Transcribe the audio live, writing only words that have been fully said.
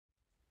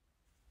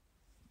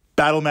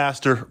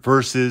Battlemaster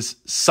versus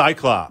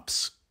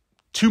Cyclops.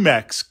 Two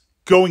mechs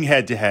going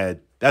head-to-head.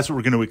 That's what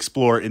we're going to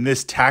explore in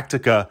this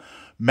Tactica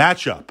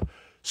matchup,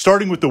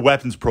 starting with the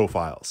weapons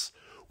profiles.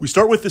 We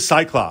start with the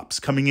Cyclops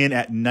coming in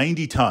at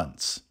 90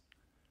 tons.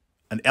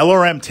 An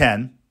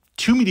LRM-10,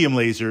 two medium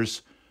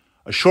lasers,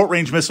 a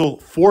short-range missile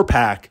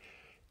 4-pack,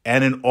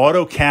 and an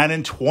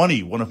autocannon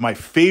 20, one of my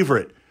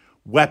favorite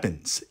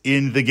weapons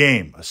in the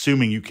game,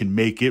 assuming you can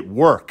make it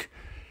work.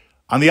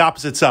 On the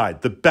opposite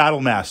side, the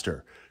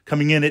Battlemaster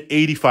coming in at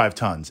 85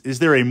 tons. Is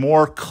there a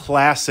more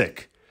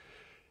classic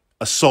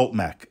assault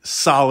mech,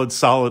 solid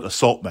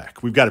assault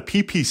mech? We've got a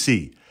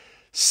PPC,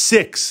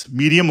 6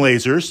 medium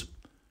lasers,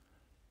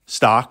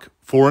 stock,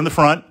 4 in the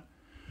front,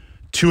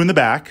 2 in the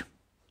back,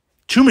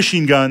 2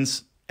 machine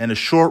guns, and a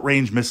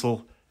short-range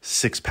missile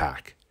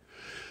 6-pack.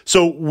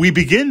 So we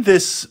begin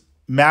this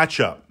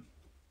matchup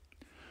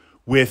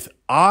with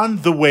on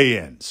the way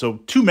in. So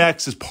 2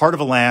 mechs is part of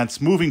a lance,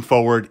 moving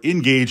forward,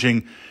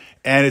 engaging,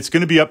 and it's going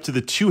to be up to the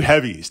 2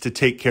 heavies to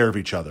take care of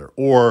each other.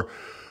 Or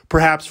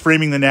perhaps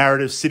framing the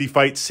narrative, city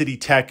fight, city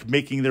tech,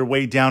 making their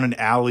way down an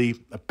alley.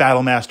 A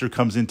Battlemaster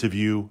comes into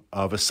view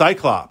of a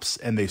Cyclops,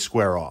 and they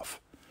square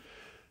off.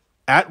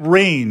 At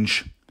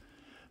range,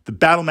 the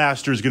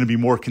Battlemaster is going to be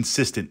more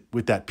consistent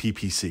with that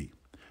PPC.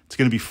 It's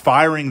going to be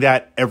firing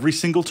that every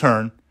single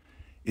turn.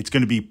 It's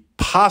going to be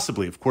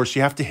possibly, of course,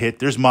 you have to hit.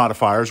 There's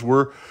modifiers.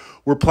 We're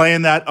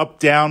playing that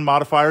up-down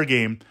modifier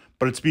game,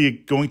 but it's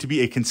going to be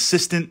a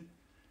consistent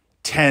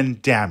 10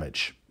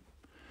 damage.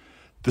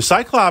 The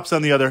Cyclops,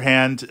 on the other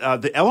hand,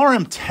 the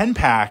LRM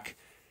 10-pack,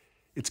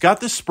 it's got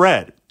the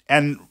spread.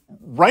 And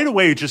right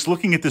away, just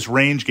looking at this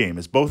range game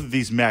as both of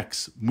these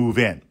mechs move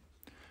in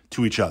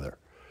to each other,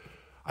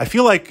 I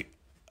feel like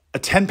a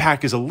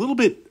 10-pack is a little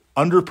bit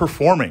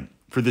underperforming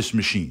for this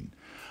machine.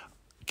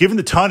 Given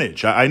the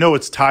tonnage, I know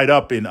it's tied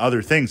up in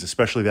other things,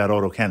 especially that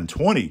autocannon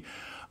 20.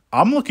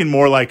 I'm looking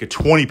more like a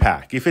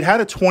 20-pack. If it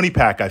had a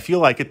 20-pack, I feel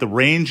like at the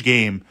range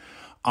game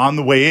on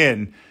the way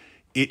in,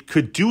 it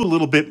could do a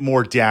little bit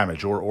more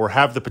damage or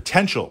have the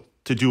potential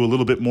to do a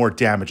little bit more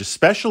damage,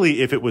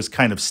 especially if it was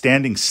kind of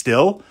standing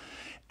still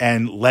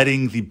and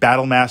letting the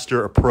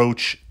Battlemaster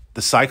approach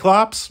the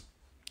Cyclops.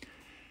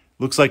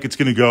 Looks like it's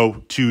going to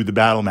go to the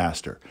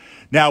Battlemaster.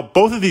 Now,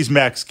 both of these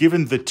mechs,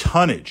 given the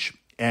tonnage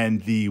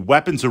and the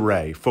weapons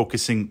array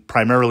focusing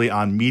primarily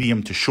on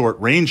medium to short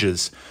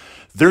ranges,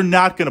 they're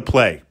not going to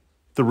play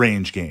the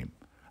range game.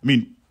 I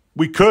mean,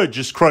 we could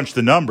just crunch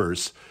the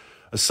numbers.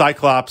 A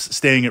Cyclops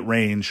staying at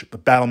range, a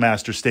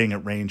Battlemaster staying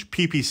at range,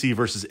 PPC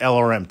versus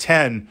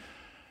LRM-10.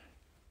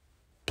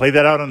 Play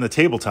that out on the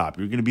tabletop.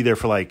 You're going to be there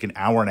for like an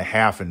hour and a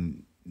half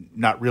and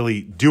not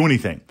really do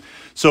anything.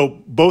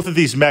 So both of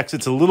these mechs,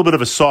 it's a little bit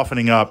of a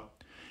softening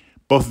up.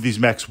 Both of these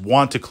mechs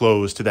want to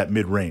close to that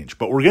mid-range.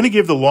 But we're going to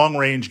give the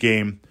long-range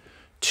game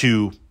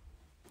to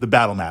the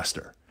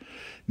Battlemaster.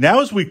 Now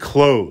as we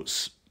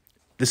close,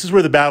 this is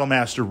where the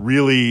Battlemaster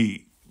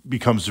really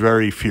becomes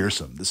very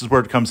fearsome. This is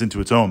where it comes into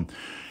its own.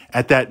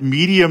 At that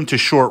medium to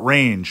short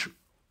range,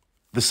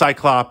 the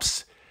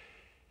Cyclops,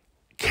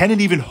 can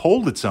it even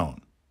hold its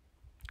own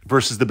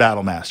versus the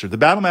Battlemaster? The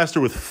Battlemaster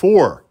with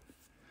 4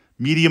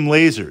 medium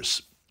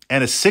lasers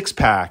and a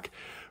 6-pack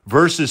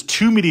versus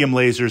 2 medium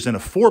lasers and a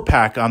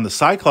 4-pack on the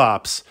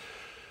Cyclops.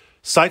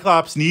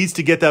 Cyclops needs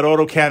to get that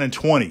autocannon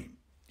 20,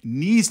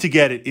 needs to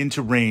get it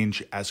into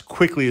range as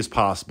quickly as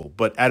possible.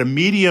 But at a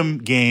medium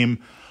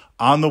game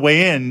on the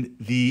way in,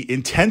 the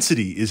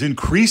intensity is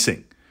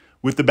increasing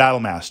with the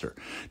Battlemaster.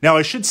 Now,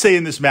 I should say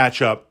in this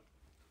matchup,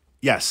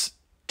 yes,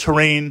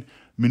 terrain,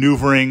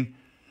 maneuvering,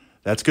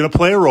 that's going to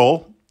play a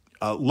role.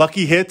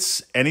 Lucky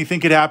hits,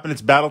 anything could happen.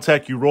 It's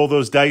Battletech. You roll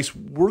those dice.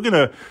 We're going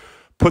to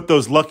put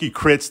those lucky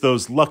crits,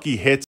 those lucky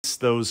hits,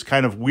 those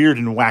kind of weird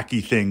and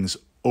wacky things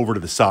over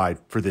to the side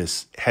for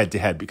this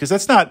head-to-head, because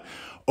that's not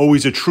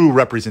always a true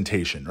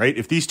representation, right?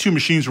 If these two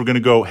machines were going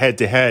to go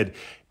head-to-head,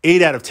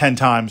 8 out of 10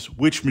 times,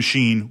 which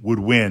machine would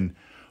win,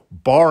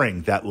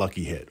 barring that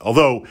lucky hit?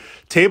 Although,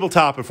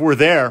 tabletop, if we're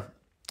there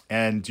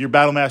and your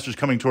Battlemaster's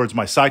coming towards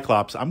my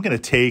Cyclops, I'm going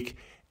to take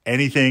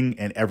anything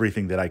and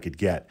everything that I could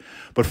get.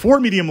 But 4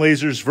 medium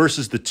lasers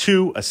versus the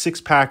 2, a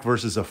 6-pack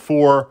versus a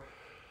 4,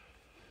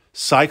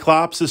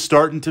 Cyclops is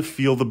starting to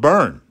feel the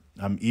burn.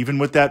 Even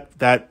with that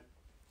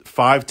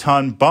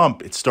 5-ton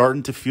bump, it's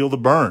starting to feel the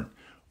burn.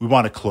 We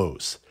want to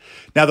close.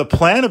 Now, the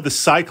plan of the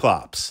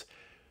Cyclops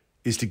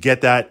is to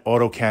get that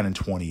autocannon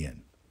 20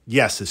 in.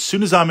 Yes, as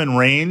soon as I'm in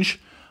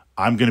range,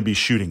 I'm going to be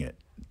shooting it.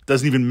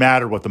 Doesn't even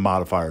matter what the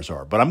modifiers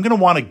are, but I'm going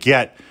to want to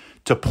get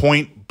to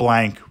point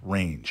blank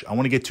range. I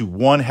want to get to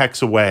 1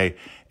 hex away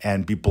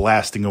and be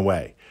blasting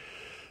away.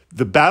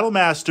 The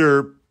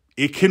Battlemaster,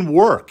 it can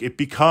work. It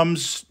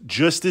becomes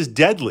just as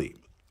deadly,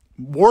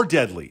 more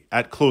deadly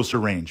at closer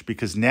range,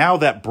 because now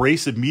that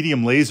brace of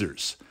medium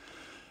lasers,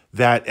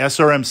 that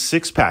SRM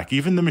 6-pack,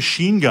 even the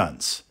machine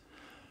guns,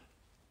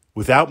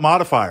 without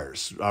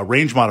modifiers,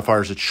 range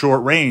modifiers at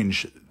short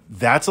range,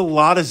 that's a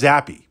lot of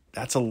zappy.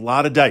 That's a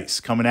lot of dice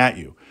coming at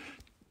you.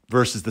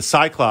 Versus the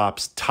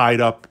Cyclops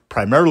tied up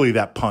primarily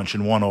that punch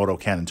in 1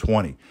 autocannon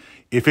 20.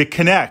 If it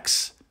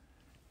connects,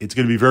 It's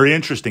going to be very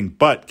interesting.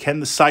 But can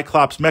the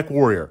Cyclops mech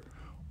warrior,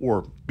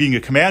 or being a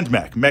command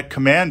mech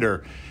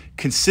commander,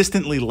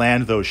 consistently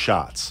land those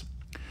shots?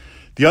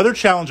 The other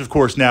challenge, of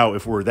course, now,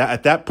 if we're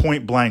at that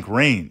point blank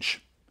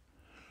range,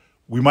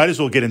 we might as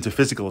well get into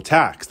physical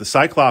attacks. The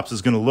Cyclops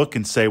is going to look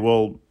and say,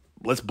 well,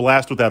 let's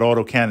blast with that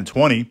autocannon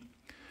 20.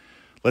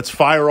 Let's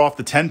fire off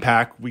the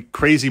 10-pack. We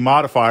crazy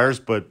modifiers,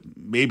 but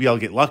maybe I'll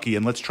get lucky,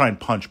 and let's try and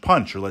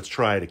punch, or let's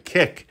try to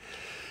kick.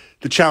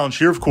 The challenge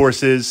here, of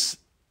course, is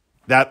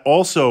that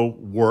also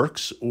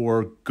works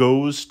or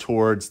goes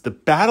towards the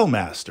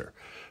Battlemaster.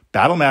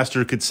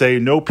 Battlemaster could say,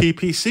 no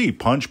PPC,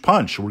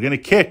 punch. We're going to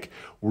kick.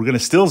 We're going to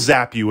still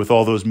zap you with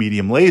all those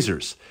medium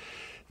lasers.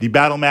 The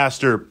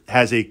Battlemaster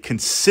has a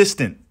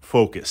consistent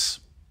focus,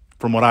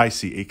 from what I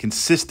see, a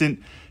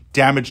consistent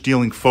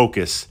damage-dealing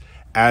focus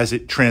as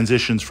it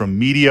transitions from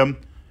medium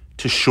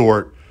to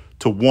short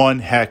to 1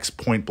 hex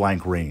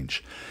point-blank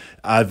range.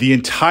 The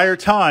entire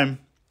time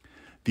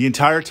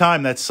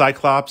that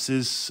Cyclops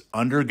is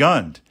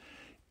undergunned,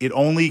 it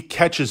only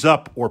catches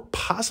up or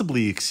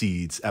possibly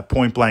exceeds at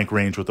point-blank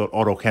range with the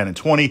autocannon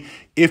 20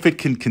 if it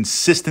can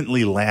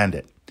consistently land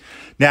it.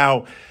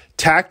 Now,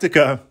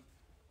 Tactica,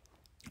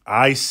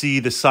 I see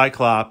the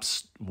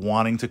Cyclops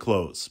wanting to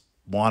close,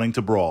 wanting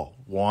to brawl,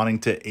 wanting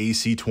to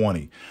AC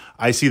 20.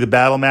 I see the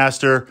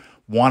Battlemaster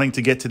wanting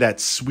to get to that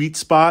sweet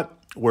spot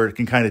where it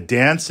can kind of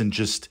dance and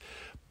just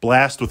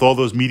blast with all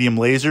those medium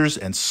lasers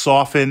and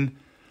soften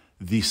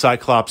the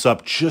Cyclops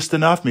up just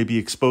enough, maybe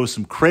expose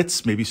some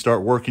crits, maybe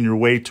start working your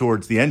way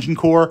towards the engine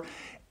core,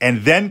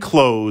 and then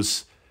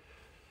close.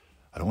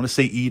 I don't want to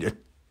say eat a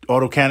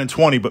autocannon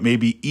 20, but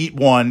maybe eat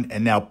one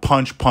and now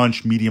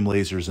punch, medium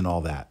lasers and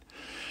all that.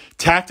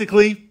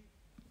 Tactically,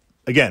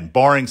 again,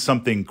 barring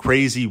something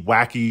crazy,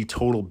 wacky,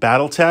 total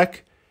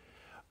Battletech,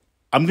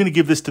 I'm going to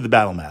give this to the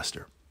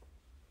Battlemaster.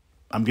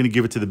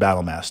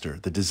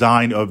 The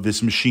design of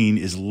this machine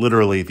is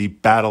literally the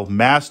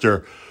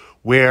Battlemaster,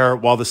 where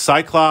while the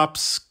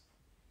Cyclops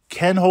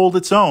can hold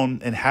its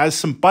own and has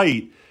some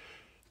bite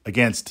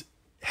against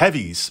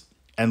heavies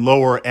and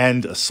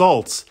lower-end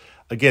assaults,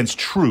 against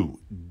true,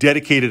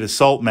 dedicated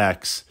assault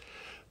mechs,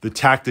 the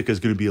Tactica is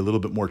going to be a little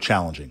bit more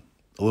challenging,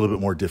 a little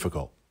bit more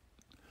difficult.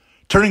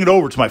 Turning it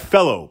over to my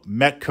fellow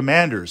mech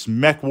commanders,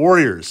 mech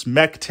warriors,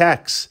 mech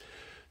techs,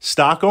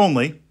 stock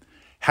only,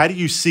 how do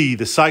you see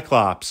the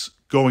Cyclops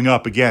going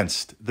up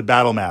against the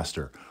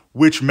Battlemaster?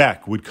 Which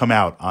mech would come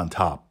out on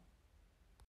top?